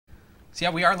So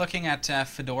yeah, we are looking at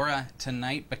Fedora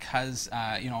tonight because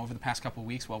over the past couple of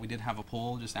weeks, we did have a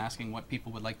poll just asking what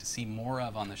people would like to see more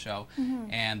of on the show,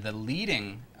 and the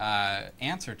leading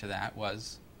answer to that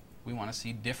was we want to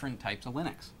see different types of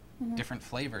Linux, different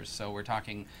flavors. So we're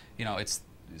talking, it's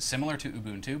similar to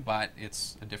Ubuntu, but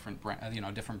it's a different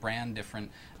different brand,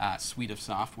 different suite of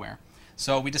software.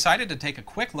 So we decided to take a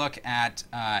quick look at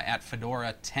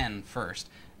Fedora 10 first,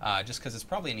 just because it's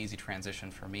probably an easy transition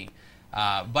for me.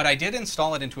 But I did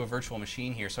install it into a virtual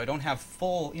machine here, so I don't have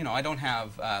full, I don't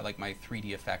have like my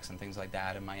 3D effects and things like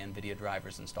that and my NVIDIA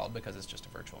drivers installed because it's just a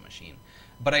virtual machine.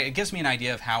 But it gives me an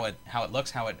idea of how it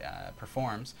looks, how it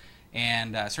performs,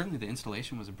 and certainly the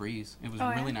installation was a breeze. It was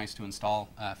really nice to install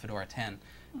Fedora 10.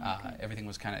 Everything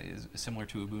was kind of similar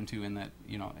to Ubuntu in that,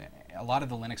 a lot of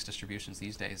the Linux distributions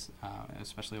these days,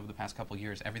 especially over the past couple of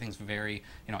years, everything's very,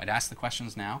 it asks the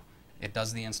questions now. It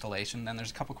does the installation, then there's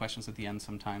a couple questions at the end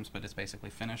sometimes, but it's basically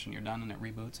finished and you're done and it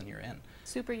reboots and you're in.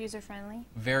 Super user-friendly.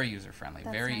 Very user-friendly,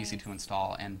 very nice. easy to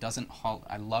install, and doesn't halt.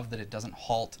 I love that it doesn't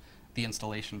halt the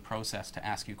installation process to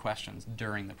ask you questions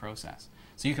during the process.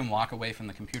 So you can walk away from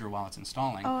the computer while it's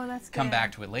installing, that's come good.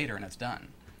 back to it later and it's done.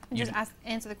 And just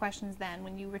answer the questions then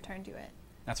when you return to it.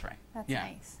 That's right. That's yeah.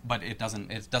 nice. But it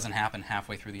doesn't happen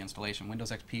halfway through the installation.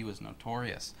 Windows XP was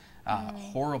notorious,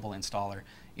 horrible installer,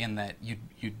 in that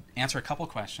you'd answer a couple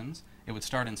questions, it would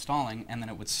start installing, and then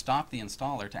it would stop the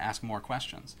installer to ask more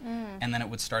questions. And then it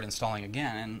would start installing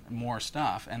again and more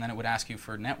stuff, and then it would ask you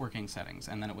for networking settings,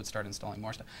 and then it would start installing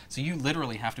more stuff. So you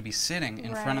literally have to be sitting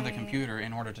in front of the computer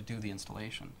in order to do the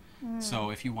installation. So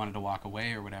if you wanted to walk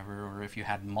away or whatever, or if you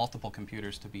had multiple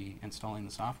computers to be installing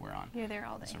the software on, you're there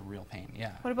all day. It's a real pain,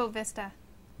 yeah. What about Vista?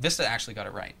 Vista actually got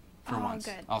it right for once.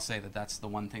 Good. I'll say that's the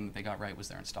one thing that they got right was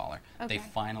their installer. They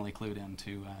finally clued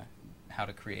into how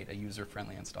to create a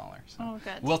user-friendly installer. So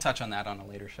good. We'll touch on that on a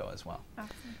later show as well.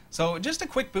 Awesome. So just a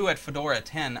quick boo at Fedora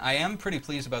 10. I am pretty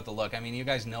pleased about the look. I mean, you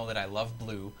guys know that I love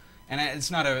blue. And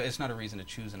it's not a reason to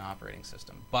choose an operating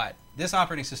system, but this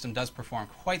operating system does perform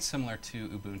quite similar to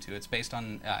Ubuntu. It's based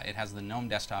on it has the GNOME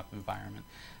desktop environment,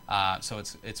 so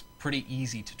it's pretty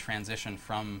easy to transition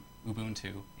from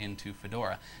Ubuntu into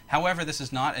Fedora. However, this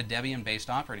is not a Debian-based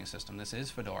operating system. This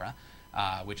is Fedora,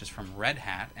 which is from Red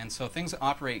Hat, and so things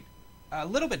operate a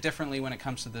little bit differently when it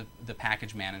comes to the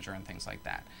package manager and things like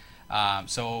that.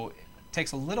 So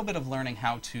takes a little bit of learning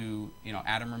how to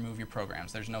add and remove your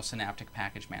programs. There's no Synaptic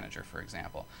Package Manager, for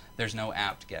example. There's no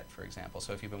apt-get, for example.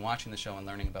 So if you've been watching the show and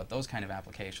learning about those kind of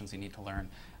applications, you need to learn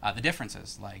the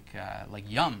differences, like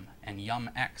yum and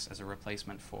yum-x as a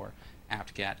replacement for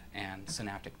apt-get and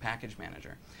Synaptic Package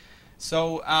Manager.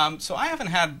 So so I haven't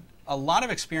had a lot of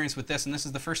experience with this, and this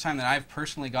is the first time that I've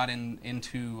personally got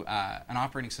into an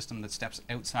operating system that steps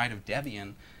outside of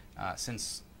Debian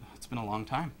since it's been a long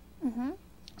time.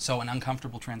 So an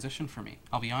uncomfortable transition for me,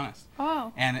 I'll be honest.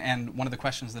 And one of the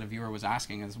questions that a viewer was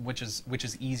asking is which is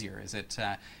easier? Is it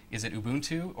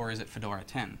Ubuntu or is it Fedora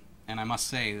 10? And I must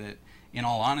say that in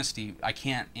all honesty, I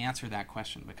can't answer that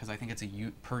question because I think it's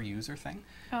a per user thing.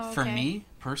 For me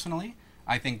personally,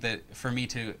 I think that for me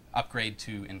to upgrade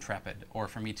to Intrepid or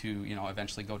for me to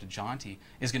eventually go to Jaunty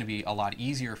is going to be a lot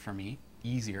easier for me.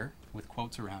 Easier with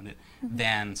quotes around it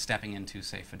than stepping into,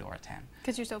 say, Fedora 10.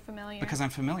 Because you're so familiar. Because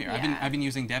I'm familiar. Yeah. I've been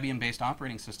using Debian-based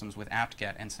operating systems with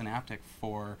apt-get and Synaptic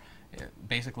for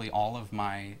basically all of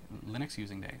my Linux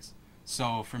using days.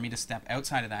 So for me to step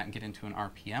outside of that and get into an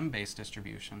RPM-based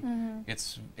distribution,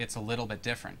 it's a little bit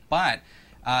different. But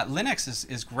Linux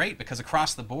is great because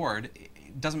across the board,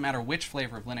 it doesn't matter which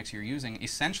flavor of Linux you're using.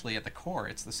 Essentially, at the core,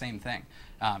 it's the same thing.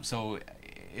 So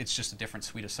it's just a different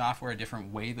suite of software, a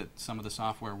different way that some of the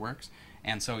software works,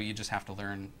 and so you just have to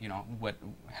learn,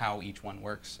 how each one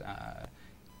works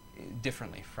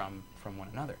differently from one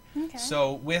another.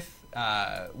 So with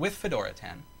Fedora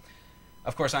 10,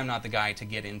 of course, I'm not the guy to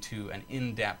get into an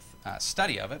in-depth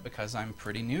study of it because I'm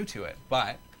pretty new to it.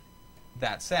 But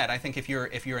that said, I think if you're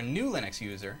a new Linux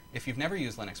user, if you've never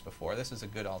used Linux before, this is a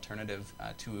good alternative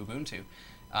to Ubuntu.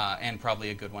 And probably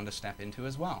a good one to step into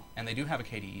as well. And they do have a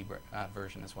KDE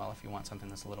version as well if you want something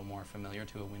that's a little more familiar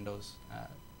to a Windows,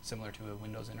 similar to a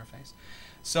Windows interface.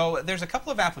 So there's a couple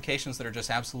of applications that are just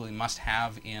absolutely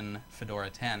must-have in Fedora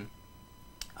 10.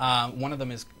 One of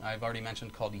them is, I've already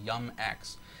mentioned, called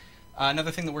yum-x.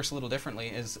 Another thing that works a little differently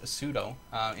is sudo.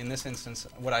 In this instance,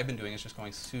 what I've been doing is just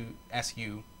going su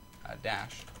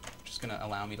dash, which is going to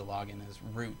allow me to log in as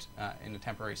root in a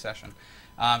temporary session.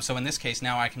 So in this case,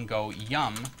 now I can go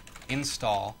yum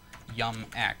install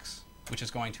yum-x, which is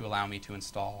going to allow me to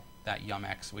install that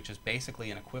yum-x, which is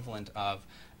basically an equivalent of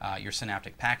your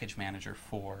Synaptic Package Manager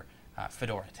for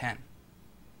Fedora 10.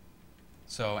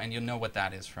 So, and you'll know what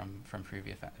that is from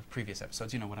previous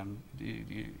episodes. You know what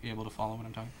you able to follow what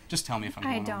I'm talking? Just tell me if I'm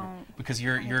going I over. don't. Because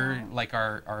you're don't. like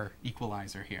our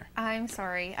equalizer here. I'm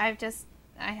sorry. I don't know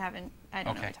what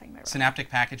you're talking about. Synaptic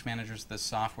Package Manager is the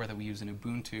software that we use in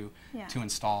Ubuntu Yeah. to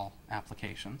install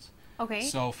applications. Okay.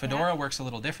 So Fedora works a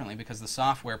little differently because the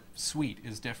software suite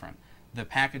is different. The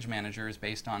package manager is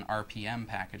based on RPM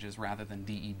packages rather than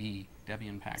DEB,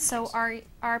 Debian packages. So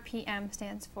RPM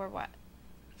stands for what?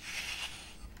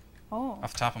 Oh.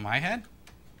 Off the top of my head?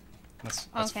 Let's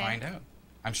Okay. find out.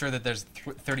 I'm sure that there's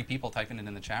 30 people typing it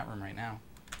in the chat room right now.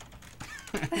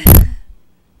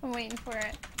 I'm waiting for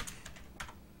it.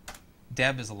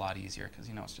 Deb is a lot easier because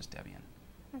it's just Debian.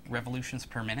 Okay. Revolutions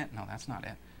per minute? No, that's not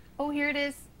it. Oh, here it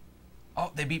is. Oh,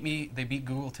 they beat me. They beat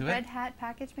Google to it. Red Hat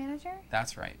Package Manager?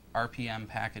 That's right. RPM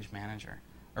Package Manager.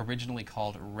 Originally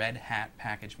called Red Hat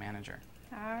Package Manager.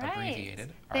 All right. Abbreviated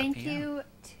RPM. Thank you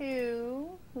to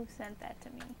who sent that to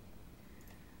me.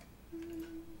 I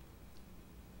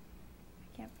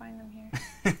can't find them here.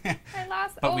 I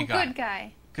lost. But we got good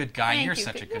guy. Good guy. Thank You're you.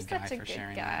 such a good guy for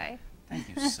sharing that. Thank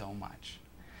you so much.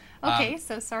 Okay,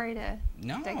 so sorry to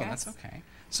No, digress. that's okay.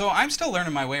 So I'm still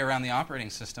learning my way around the operating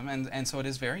system, and so it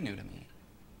is very new to me.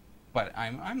 But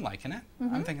I'm liking it.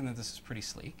 I'm thinking that this is pretty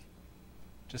sleek.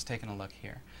 Just taking a look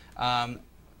here.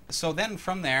 So then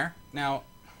from there, now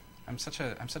I'm such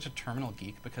a terminal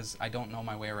geek because I don't know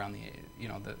my way around the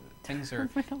things are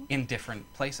in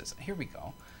different places. Here we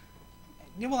go.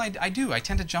 Yeah, well, I do. I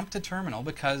tend to jump to terminal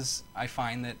because I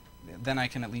find that then I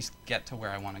can at least get to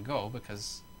where I want to go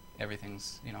because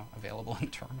everything's available in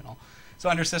terminal. So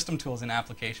under System Tools and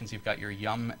Applications, you've got your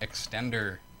Yum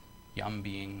extender, Yum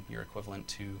being your equivalent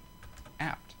to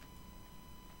apt.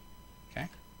 Okay?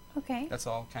 Okay. That's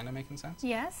all kind of making sense?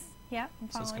 Yes. Yeah, I'm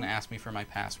So following. it's going to ask me for my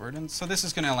password, and so this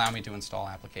is going to allow me to install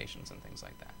applications and things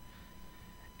like that.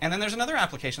 And then there's another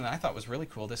application that I thought was really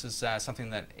cool. This is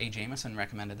something that A. Jameson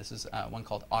recommended. This is one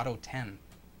called Auto 10,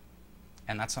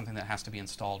 and that's something that has to be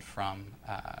installed from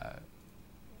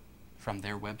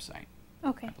their website,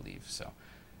 Okay. I believe. So,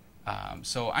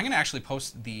 so I'm going to actually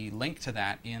post the link to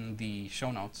that in the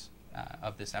show notes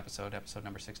of this episode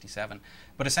number 67.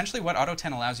 But essentially, what Auto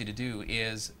 10 allows you to do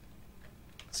is,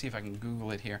 let's see if I can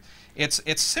Google it here. It's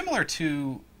similar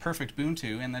to Perfect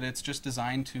Ubuntu in that it's just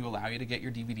designed to allow you to get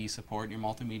your DVD support, your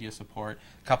multimedia support,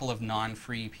 a couple of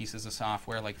non-free pieces of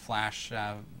software like Flash,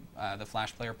 the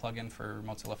Flash Player plugin for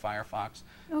Mozilla Firefox,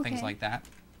 things Okay. like that.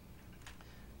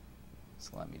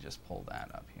 So let me just pull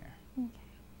that up here. Okay.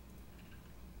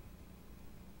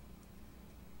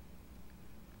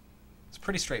 It's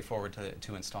pretty straightforward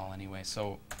to install anyway,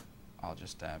 so I'll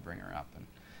just bring her up. And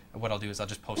what I'll do is I'll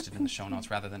just post it in the show notes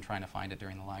rather than trying to find it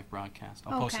during the live broadcast.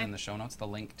 I'll post it Okay. in the show notes, the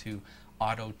link to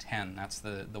Auto 10. That's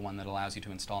the one that allows you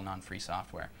to install non-free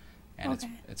software. And Okay.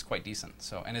 it's quite decent.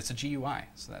 So, and it's a GUI,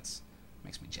 so that's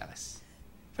makes me jealous.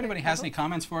 If anybody has any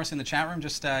comments for us in the chat room,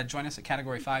 just join us at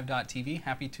category5.tv.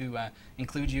 Happy to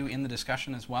include you in the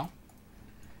discussion as well.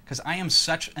 Because I am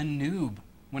such a noob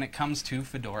when it comes to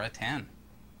Fedora 10.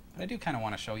 But I do kind of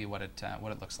want to show you what it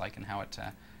looks like and how it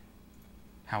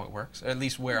works, or at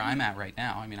least where I'm at right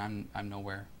now. I mean, I'm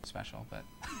nowhere special, but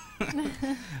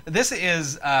this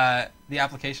is the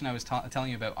application I was telling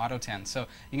you about, Auto 10. So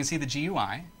you can see the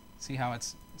GUI. See how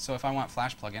it's. So if I want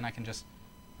Flash plugin, I can just.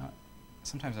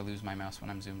 Sometimes I lose my mouse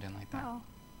when I'm zoomed in like that. Oh.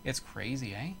 It's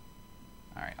crazy, eh?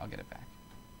 All right, I'll get it back.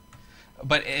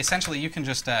 But essentially, you can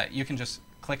just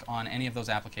click on any of those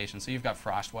applications. So you've got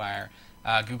FrostWire,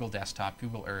 Google Desktop,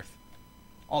 Google Earth,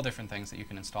 all different things that you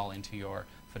can install into your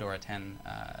Fedora 10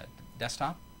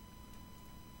 desktop,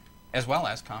 as well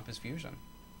as Compass Fusion,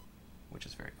 which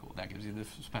is very cool. That gives you the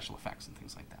special effects and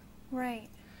things like that. Right.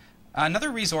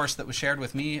 Another resource that was shared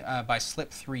with me by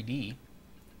Slip3D,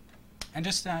 and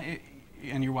just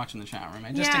and you're watching the chat room,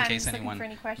 and just Yeah, in I'm case just looking anyone for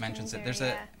any questions mentions it, or- there's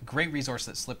yeah. a great resource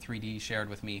that Slip3D shared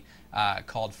with me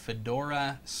called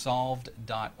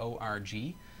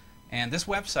fedorasolved.org, and this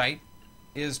website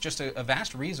is just a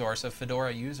vast resource of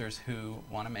Fedora users who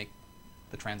want to make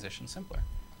the transition simpler.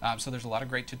 So there's a lot of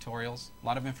great tutorials, a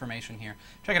lot of information here.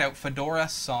 Check it out,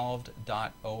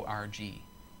 fedorasolved.org.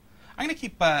 I'm going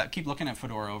to keep looking at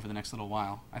Fedora over the next little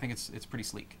while. I think it's pretty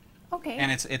sleek. Okay.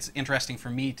 And it's interesting for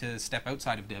me to step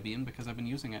outside of Debian because I've been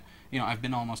using it. I've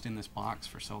been almost in this box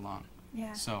for so long.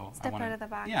 Yeah. So Step out of the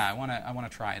box. Yeah, I want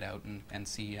to try it out and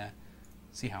see how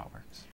it works.